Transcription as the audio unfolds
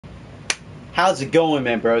How's it going,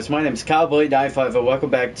 man, bros? My name is KyleBoyett95 and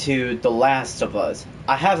welcome back to The Last of Us.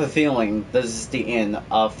 I have a feeling this is the end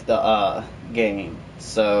of the game.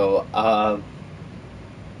 So as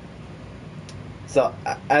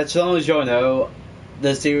long as y'all know,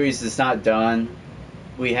 the series is not done.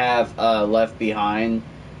 We have Left Behind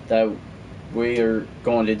that we are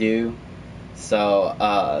going to do.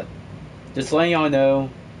 So just letting y'all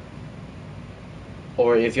know,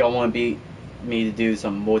 or if y'all want me to do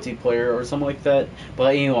some multiplayer or something like that.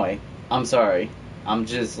 But anyway, I'm sorry. I'm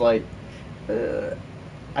just like, I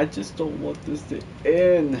just don't want this to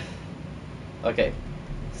end. Okay,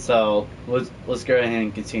 so let's go ahead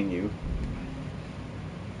and continue.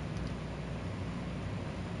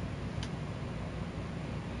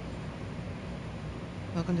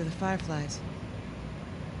 Welcome to the Fireflies.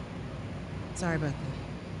 Sorry about that.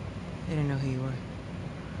 They didn't know who you were.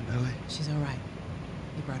 Lily? She's alright.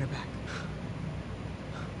 You brought her back.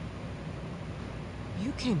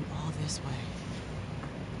 You came all this way.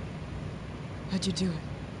 How'd you do it?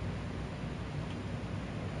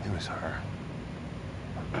 It was her.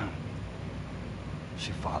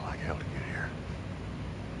 She fought like hell to get here.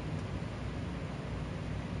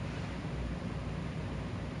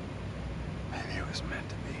 Maybe it was meant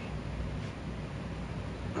to be.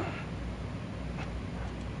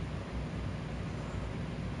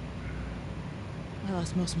 I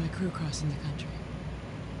lost most of my crew crossing the country.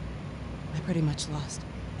 I pretty much lost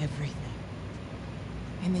everything.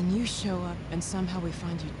 And then you show up, and somehow we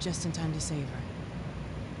find you just in time to save her.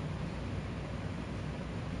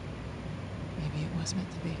 Maybe it was meant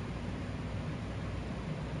to be.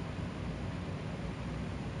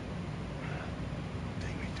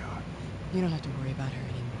 Take me to it. You don't have to worry about her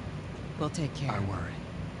anymore. We'll take care I of her. worry.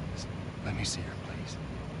 Just let me see her, please.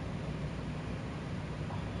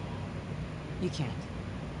 You can't.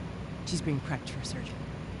 She's being prepped for surgery.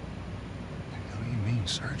 What do you mean,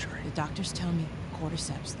 surgery? The doctors tell me the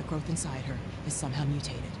cordyceps, the growth inside her, is somehow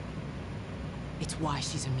mutated. It's why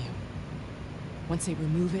she's immune. Once they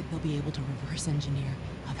remove it, they'll be able to reverse engineer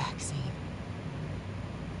a vaccine.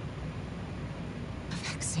 A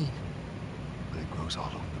vaccine. But it grows all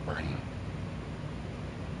over the brain.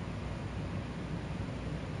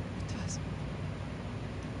 It does.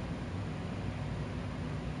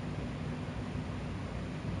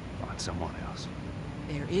 Find someone else.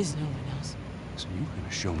 There is no one else. So you're gonna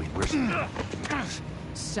show me where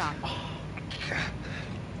Stop.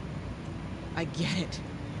 I get it.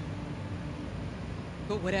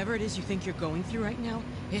 But whatever it is you think you're going through right now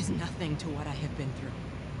is nothing to what I have been through.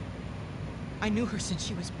 I knew her since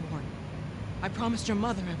she was born. I promised your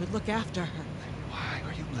mother I would look after her. Why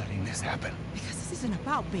are you letting this happen? Because this isn't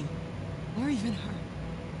about me, or even her.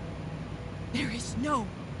 There is no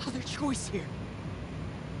other choice here.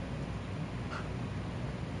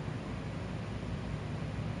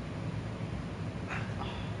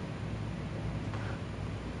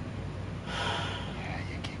 Yeah,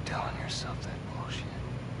 you keep telling yourself that bullshit.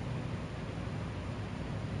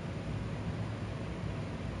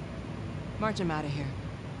 March him out of here.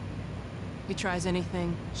 If he tries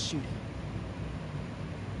anything, shoot him.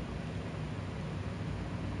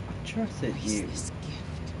 I trusted Waste you. this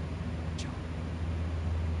gift, Joe.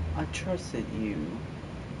 I trusted you.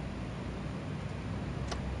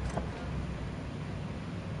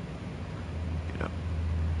 Get up.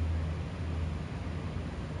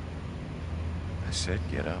 I said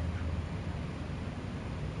get up.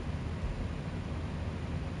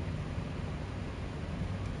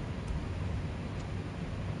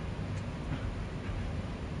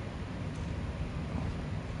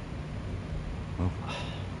 Move.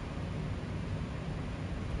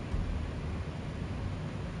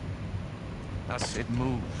 I said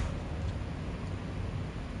move.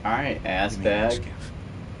 Alright, ass Give me your bag. skiff.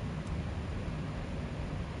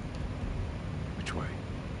 Which way?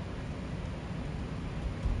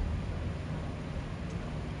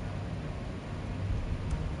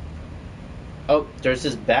 Oh, there's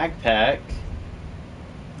this backpack.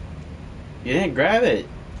 You didn't grab it.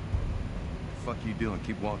 Fuck you doing?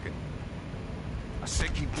 Keep walking. I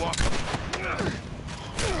said keep walking.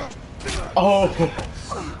 Oh.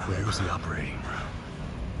 Where was the operating room?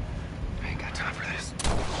 I ain't got time for this.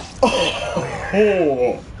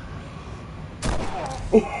 Oh.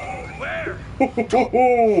 Where?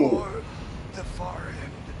 Oh. The far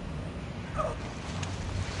end.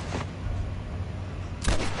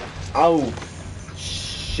 Oh.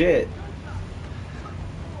 Shit.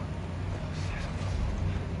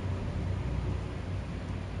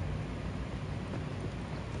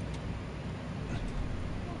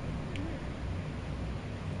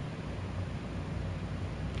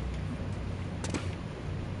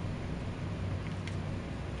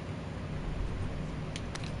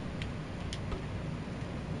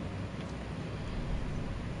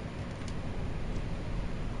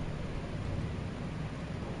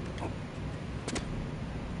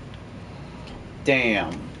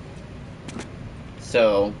 Damn.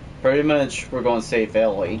 So, pretty much, we're going to save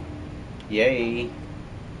Ellie. Yay.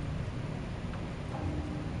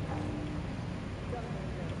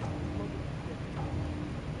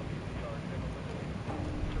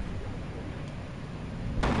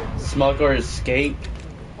 Smuggler escape.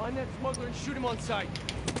 Find that smuggler and shoot him on sight.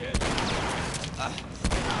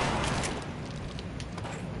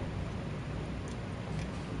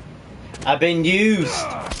 I've been used.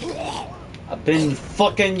 I've been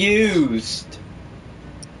fucking used.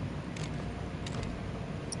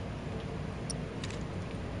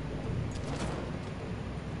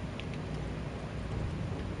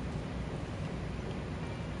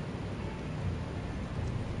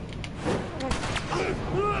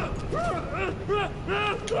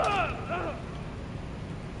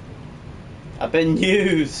 I've been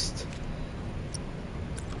used.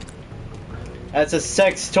 That's a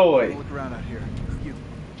sex toy. Look around out here. You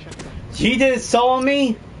check that. He just saw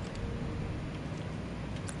me?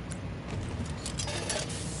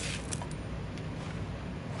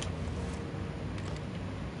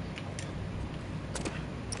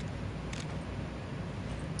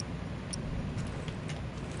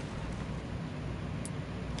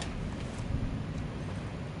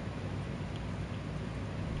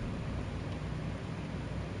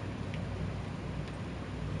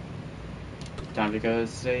 Time to go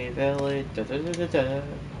save Ellie. Da, da, da, da, da.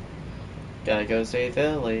 Gotta go save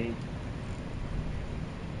Ellie.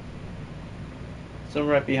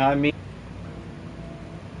 Someone right behind me.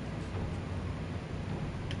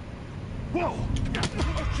 Whoa!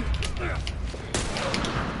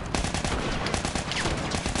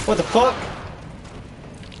 What the fuck?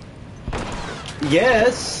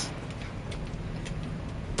 Yes.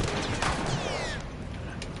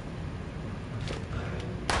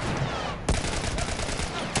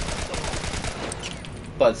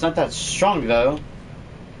 But it's not that strong though.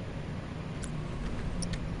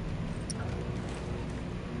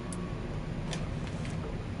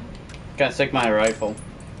 Gotta stick my rifle.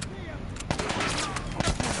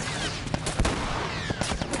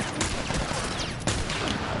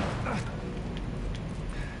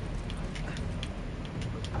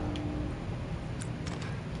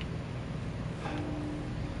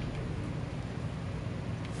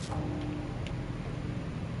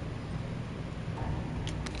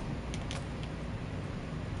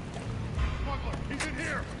 He's in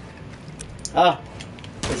here! Ah,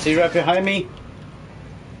 is he right behind me?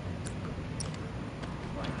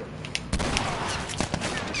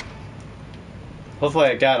 Hopefully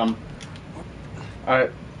I got him.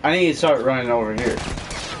 Alright, I need to start running over here.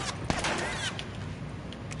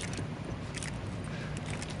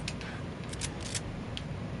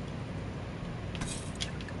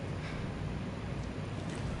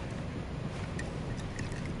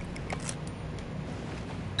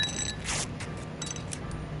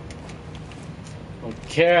 Don't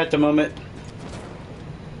care at the moment.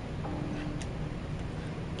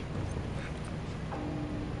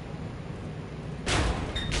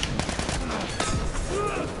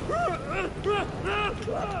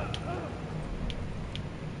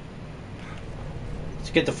 Let's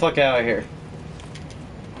get the fuck out of here.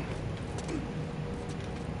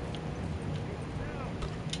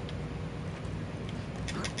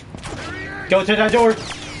 Go to that door.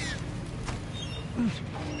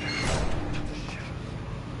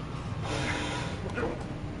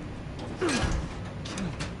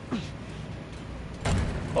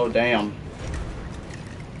 Oh damn.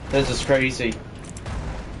 This is crazy.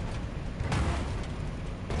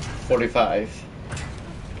 45.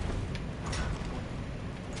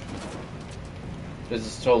 This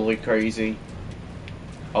is totally crazy.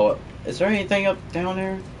 Oh, is there anything up down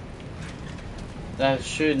there that I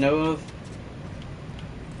should know of?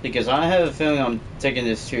 Because I have a feeling I'm taking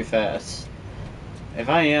this too fast. If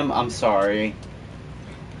I am, I'm sorry.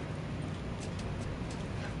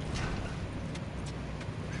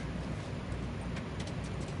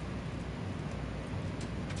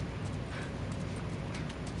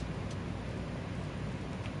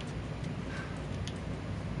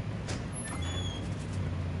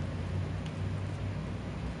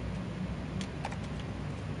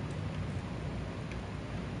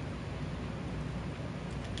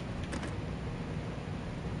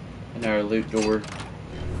 Another loot door.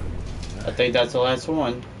 I think that's the last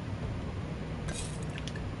one.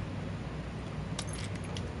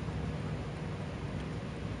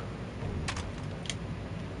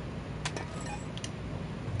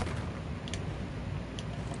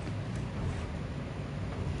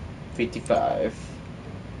 $55. Let's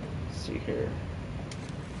see here.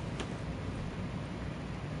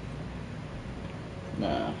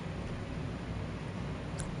 Nah.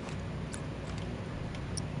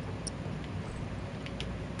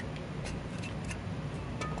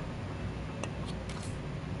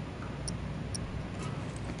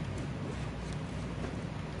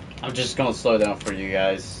 I'm just gonna slow down for you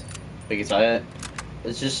guys because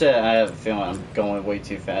it's just that I have a feeling I'm going way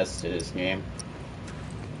too fast to this game.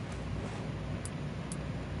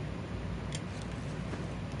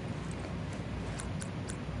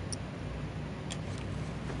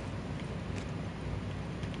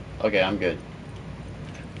 Okay, I'm good.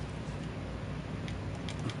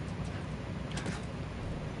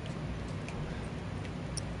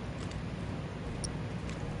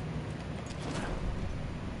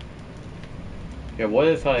 Yeah, what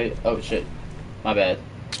if I... Oh, shit. My bad.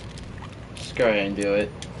 Just go ahead and do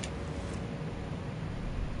it.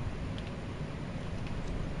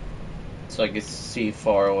 So I can see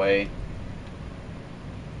far away.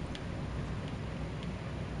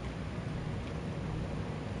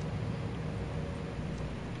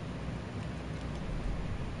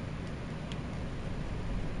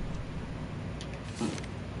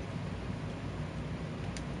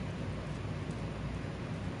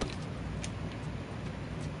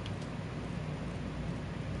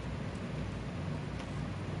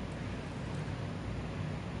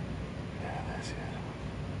 Yeah, that's it.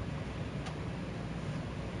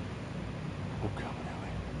 I'm coming, Ellie.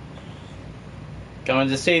 Coming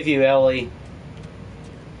to save you, Ellie.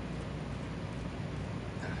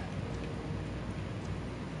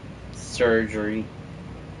 Surgery.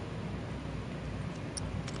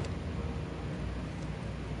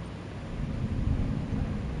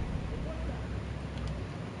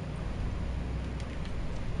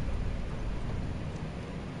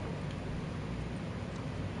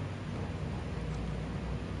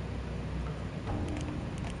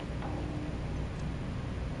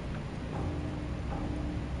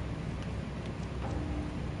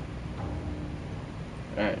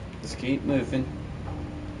 Alright, let's keep moving.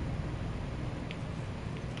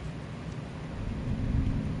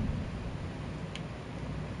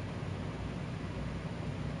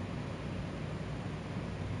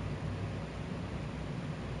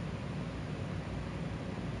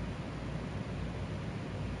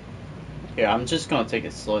 Yeah, I'm just gonna take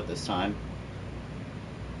it slow this time.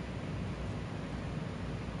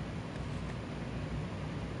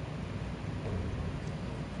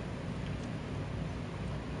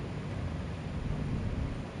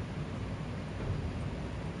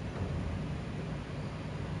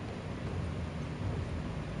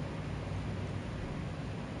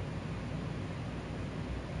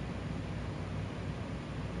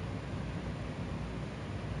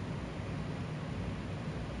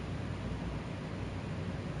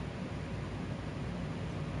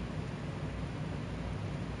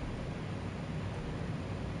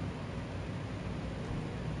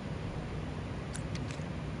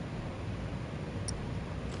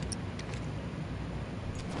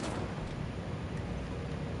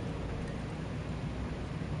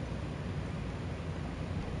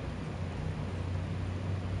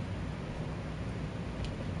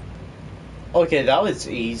 Okay, that was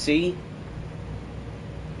easy.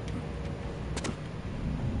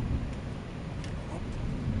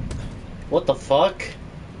 What the fuck?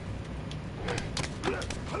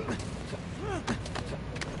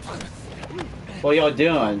 What y'all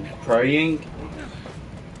doing? Praying?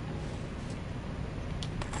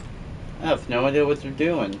 I have no idea what they're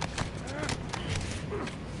doing.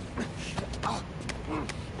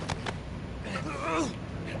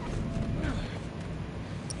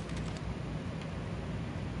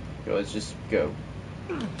 Go, let's just go.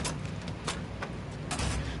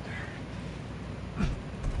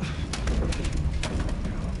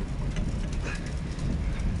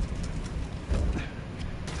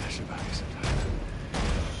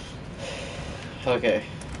 Okay.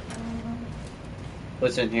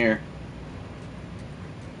 What's in here?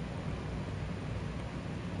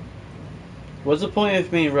 What's the point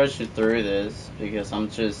of me rushing through this? Because I'm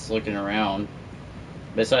just looking around.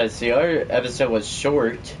 Besides, the other episode was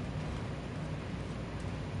short.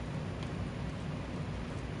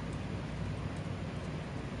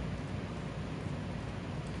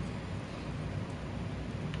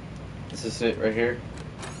 This is it right here.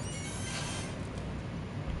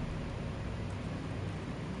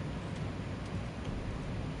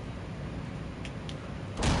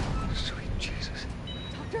 Sweet Jesus.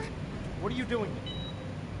 Doctor? What are you doing?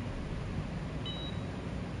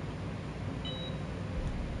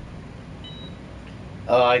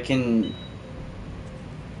 I can...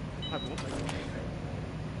 I won't let you take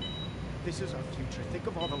her. This is our future. Think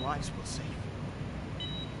of all the lives we'll save.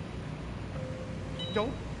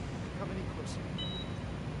 Don't come any closer.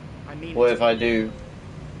 I mean, What if I do?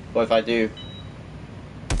 What if I do?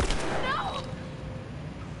 No!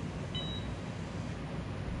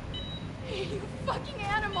 You fucking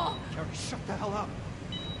animal! Carrie, shut the hell up.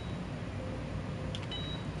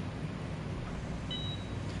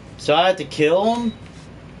 So I had to kill him?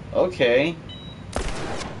 Okay.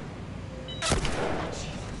 Oh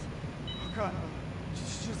God,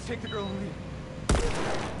 just take the girl and leave.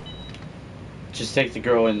 Just take the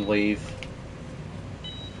girl and leave.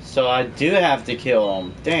 So I do have to kill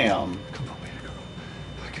him. Damn. Come on, baby girl.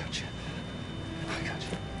 I got you. I got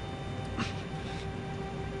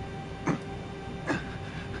you.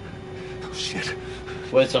 Oh, shit.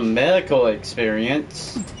 With some medical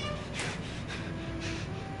experience.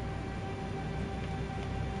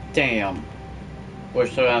 Damn. Where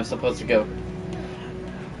should I'm supposed to go?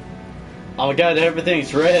 Oh my god,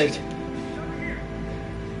 everything's red.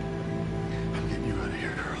 I'm getting you out of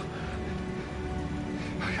here, girl.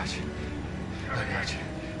 I got you. I got you.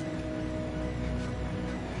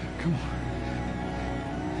 Come on.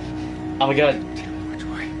 Oh my god. Tell me which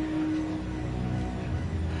way.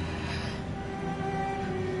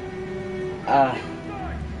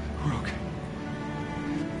 We're okay.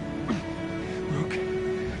 We're okay. We're okay.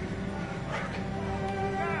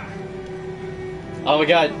 Oh my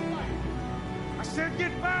god. I said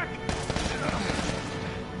get back!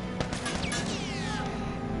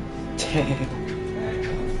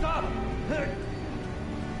 Damn. Stop!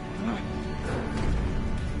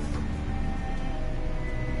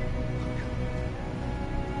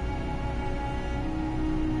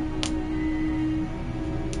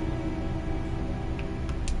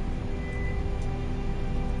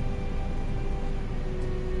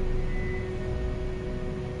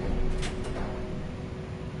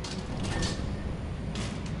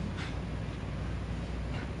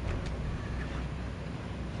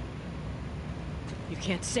 You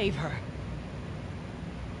can't save her.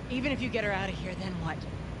 Even if you get her out of here, then what?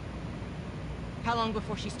 How long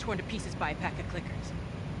before she's torn to pieces by a pack of clickers?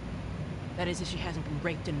 That is, if she hasn't been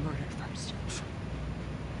raped and murdered first.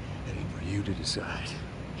 That ain't for you to decide.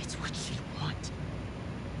 It's what she'd want.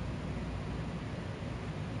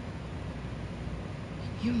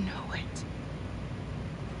 And you know it.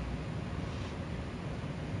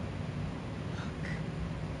 Look.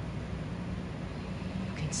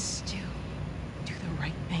 You can still do the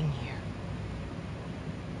right thing here.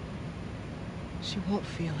 She won't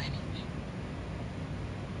feel anything.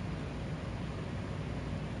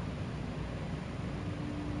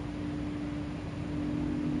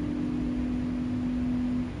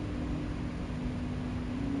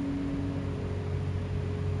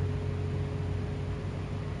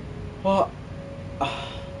 Well,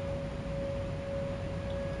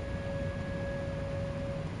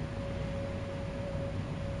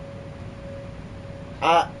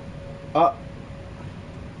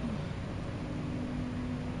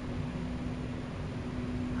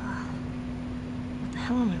 What the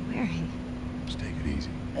hell am I wearing? Just take it easy.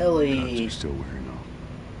 Ellie. You're still wearing off.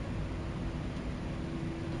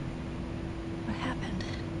 What happened?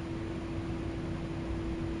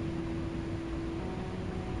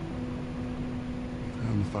 You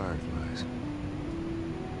found the fireflies.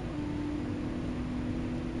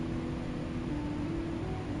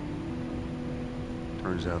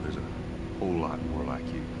 Turns out there's a whole lot more like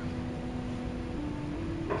you.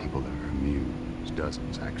 People that are immune. There's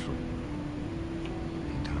dozens, actually.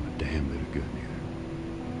 Ain't done a damn bit of good neither.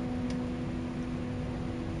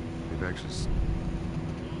 They've actually...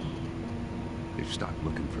 They've stopped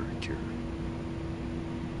looking for a cure.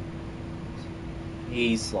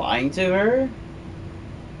 He's lying to her?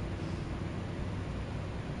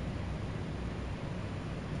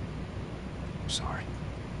 I'm sorry.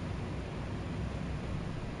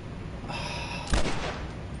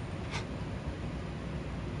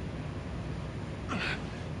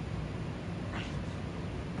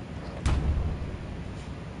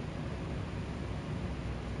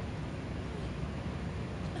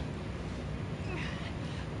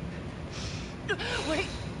 Wait!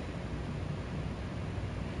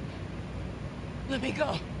 Let me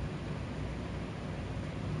go.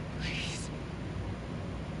 Please.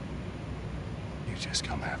 You just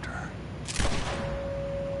come after her.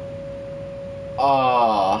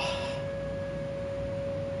 Ah.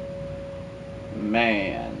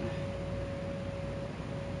 Man.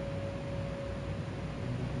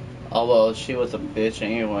 Oh well, she was a bitch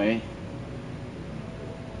anyway.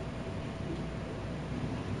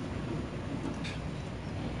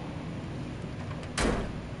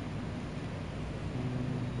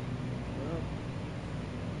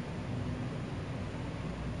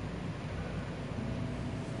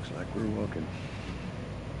 Looks like we're walking.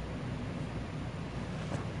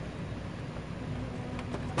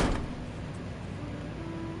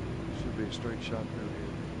 Should be a straight shot through here.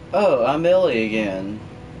 Oh, I'm Ellie again.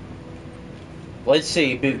 Let's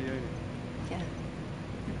see. Yeah.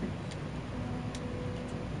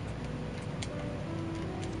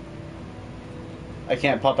 I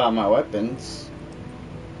can't pop out my weapons.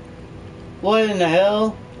 What in the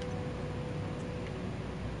hell?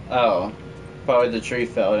 Oh, probably the tree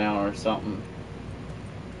fell down or something.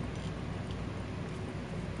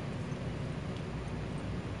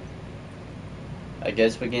 I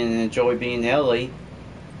guess we can enjoy being Ellie.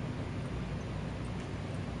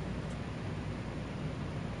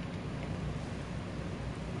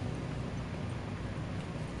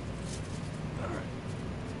 Alright.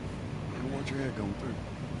 You don't want your head going through.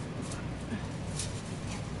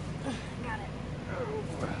 Got it. Oh.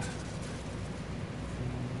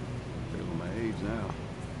 Feeling my age now.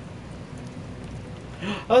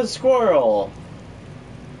 A squirrel!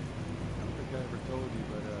 I don't think I ever told you,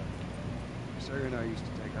 but Sarah and I used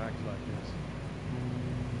to take hikes like this.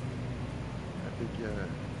 I think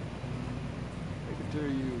the two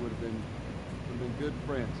of you would have been good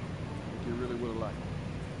friends. I think you really would have liked it.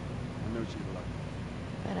 I know she'd have liked it.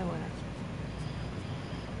 Bet I would have.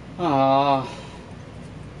 Aww.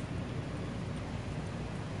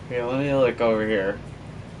 Here, let me look over here.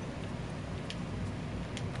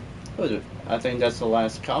 What is it? I think that's the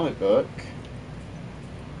last comic book.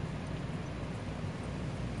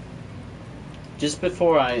 Just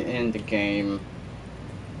before I end the game,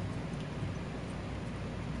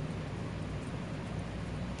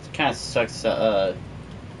 it kind of sucks to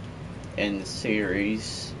end the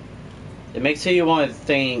series. It makes you want to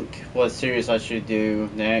think what series I should do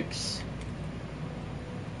next.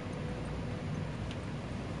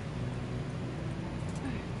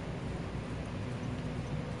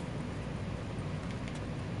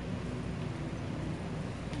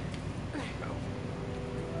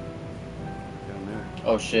 Down there.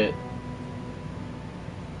 Oh shit.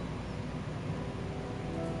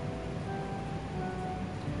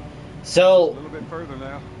 A So, little bit further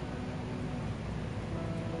now.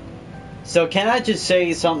 can I just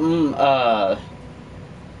say something,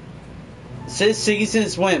 since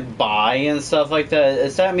seasons went by and stuff like that,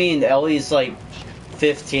 does that mean Ellie's like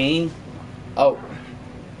 15? Oh.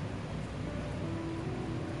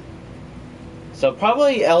 So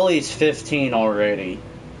probably Ellie's 15 already.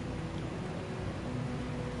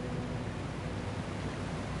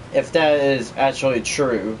 If that is actually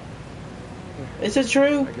true. Is it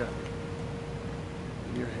true? I got it.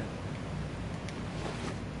 In your head.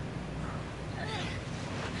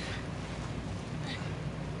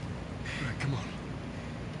 All right, come on.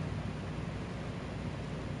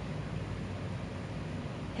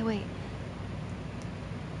 Hey, wait.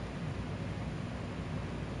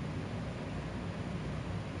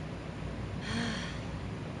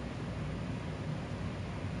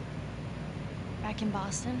 Back in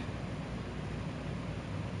Boston,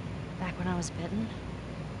 back when I was bitten,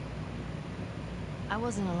 I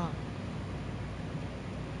wasn't alone.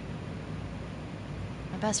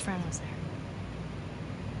 My best friend was there.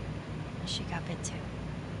 And she got bit too.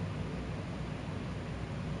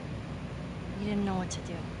 We didn't know what to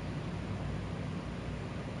do.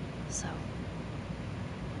 So,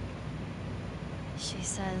 she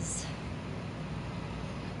says,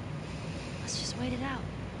 let's just wait it out.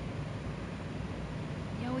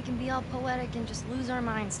 You know, we can be all poetic and just lose our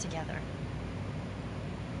minds together.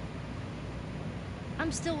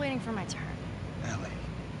 I'm still waiting for my turn. Ellie.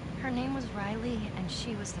 Her name was Riley, and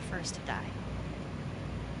she was the first to die.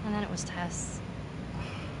 And then it was Tess.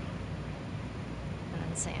 And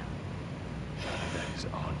then Sam. That is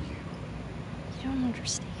on you. You don't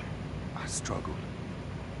understand. I struggled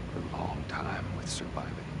for a long time with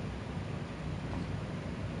surviving.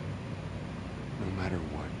 No matter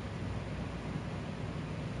what,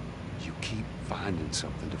 you keep finding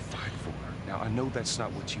something to fight for. Now, I know that's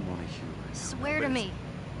not what you want to hear right now. Swear to me.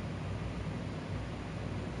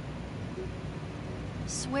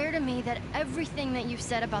 Swear to me that everything that you've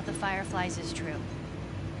said about the Fireflies is true.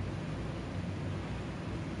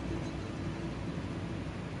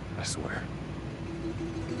 I swear.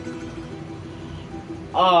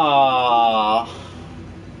 Ah.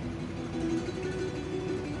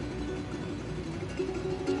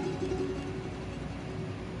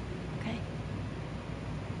 Okay?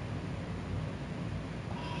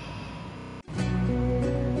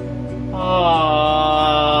 Ah.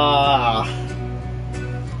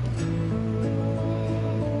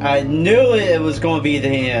 I knew it was going to be the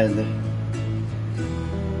end.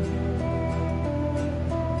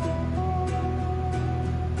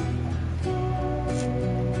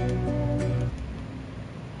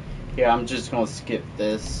 Yeah, I'm just gonna skip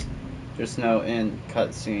this. There's no end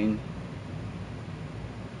cutscene.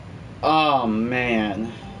 Oh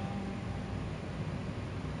man.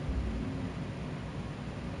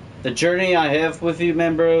 The journey I have with you,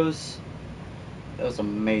 membros, that was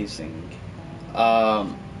amazing. I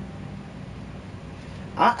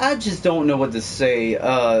just don't know what to say.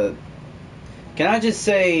 Can I just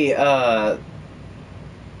say,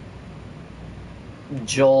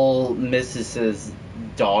 Joel misses his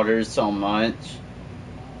daughter so much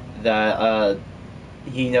that,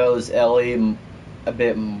 he knows Ellie a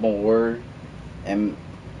bit more and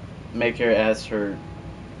make him as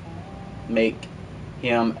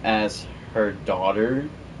her daughter.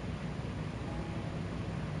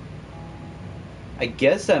 I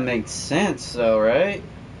guess that makes sense though, right?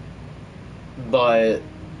 But,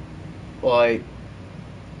 like,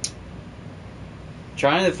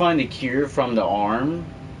 trying to find a cure from the arm.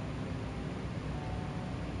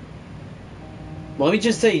 Let me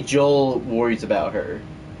just say Joel worries about her.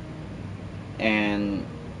 And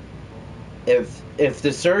if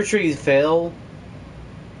the surgery fail,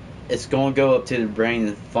 it's going to go up to the brain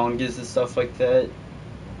and fungus and stuff like that.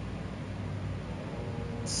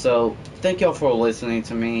 So, thank y'all for listening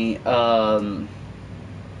to me. But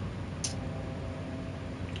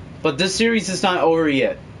this series is not over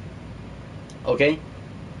yet. Okay?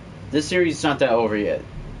 This series is not that over yet.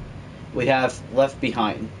 We have Left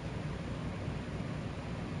Behind.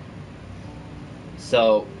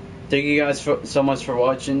 So, thank you guys so much for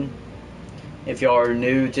watching. If y'all are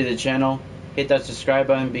new to the channel, hit that subscribe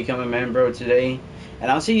button, become a member today. And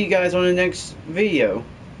I'll see you guys on the next video.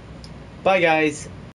 Bye guys.